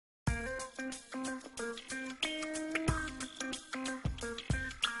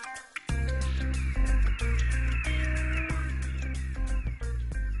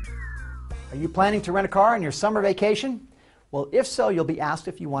Are you planning to rent a car on your summer vacation? Well, if so, you'll be asked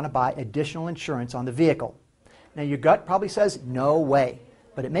if you want to buy additional insurance on the vehicle. Now, your gut probably says, no way.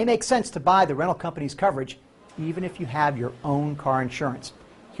 But it may make sense to buy the rental company's coverage even if you have your own car insurance.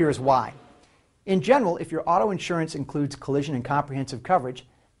 Here's why. In general, if your auto insurance includes collision and comprehensive coverage,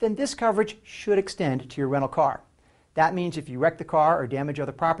 then this coverage should extend to your rental car. That means if you wreck the car or damage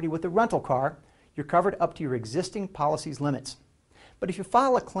other property with a rental car, you're covered up to your existing policy's limits. But if you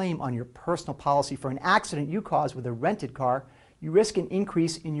file a claim on your personal policy for an accident you caused with a rented car, you risk an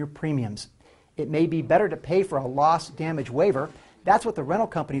increase in your premiums. It may be better to pay for a loss damage waiver. That's what the rental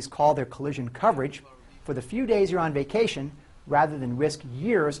companies call their collision coverage for the few days you're on vacation, rather than risk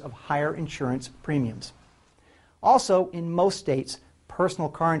years of higher insurance premiums. Also, in most states, personal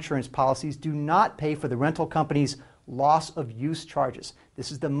car insurance policies do not pay for the rental company's loss of use charges.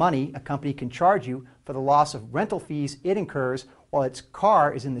 This is the money a company can charge you for the loss of rental fees it incurs while its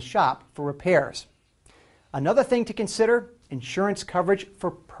car is in the shop for repairs. Another thing to consider, insurance coverage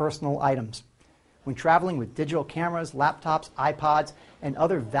for personal items. When traveling with digital cameras, laptops, iPods, and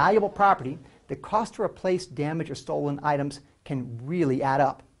other valuable property, the cost to replace damaged or stolen items can really add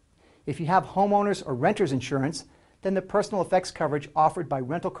up. If you have homeowners or renters insurance, then the personal effects coverage offered by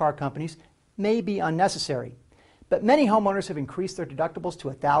rental car companies may be unnecessary. But many homeowners have increased their deductibles to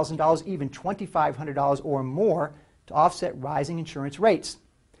 $1,000, even $2,500 or more to offset rising insurance rates.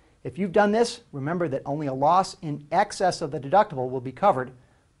 If you've done this, remember that only a loss in excess of the deductible will be covered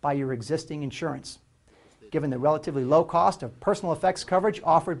by your existing insurance. Given the relatively low cost of personal effects coverage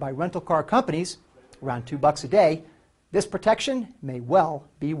offered by rental car companies, around $2 a day, this protection may well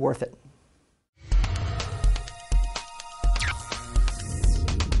be worth it.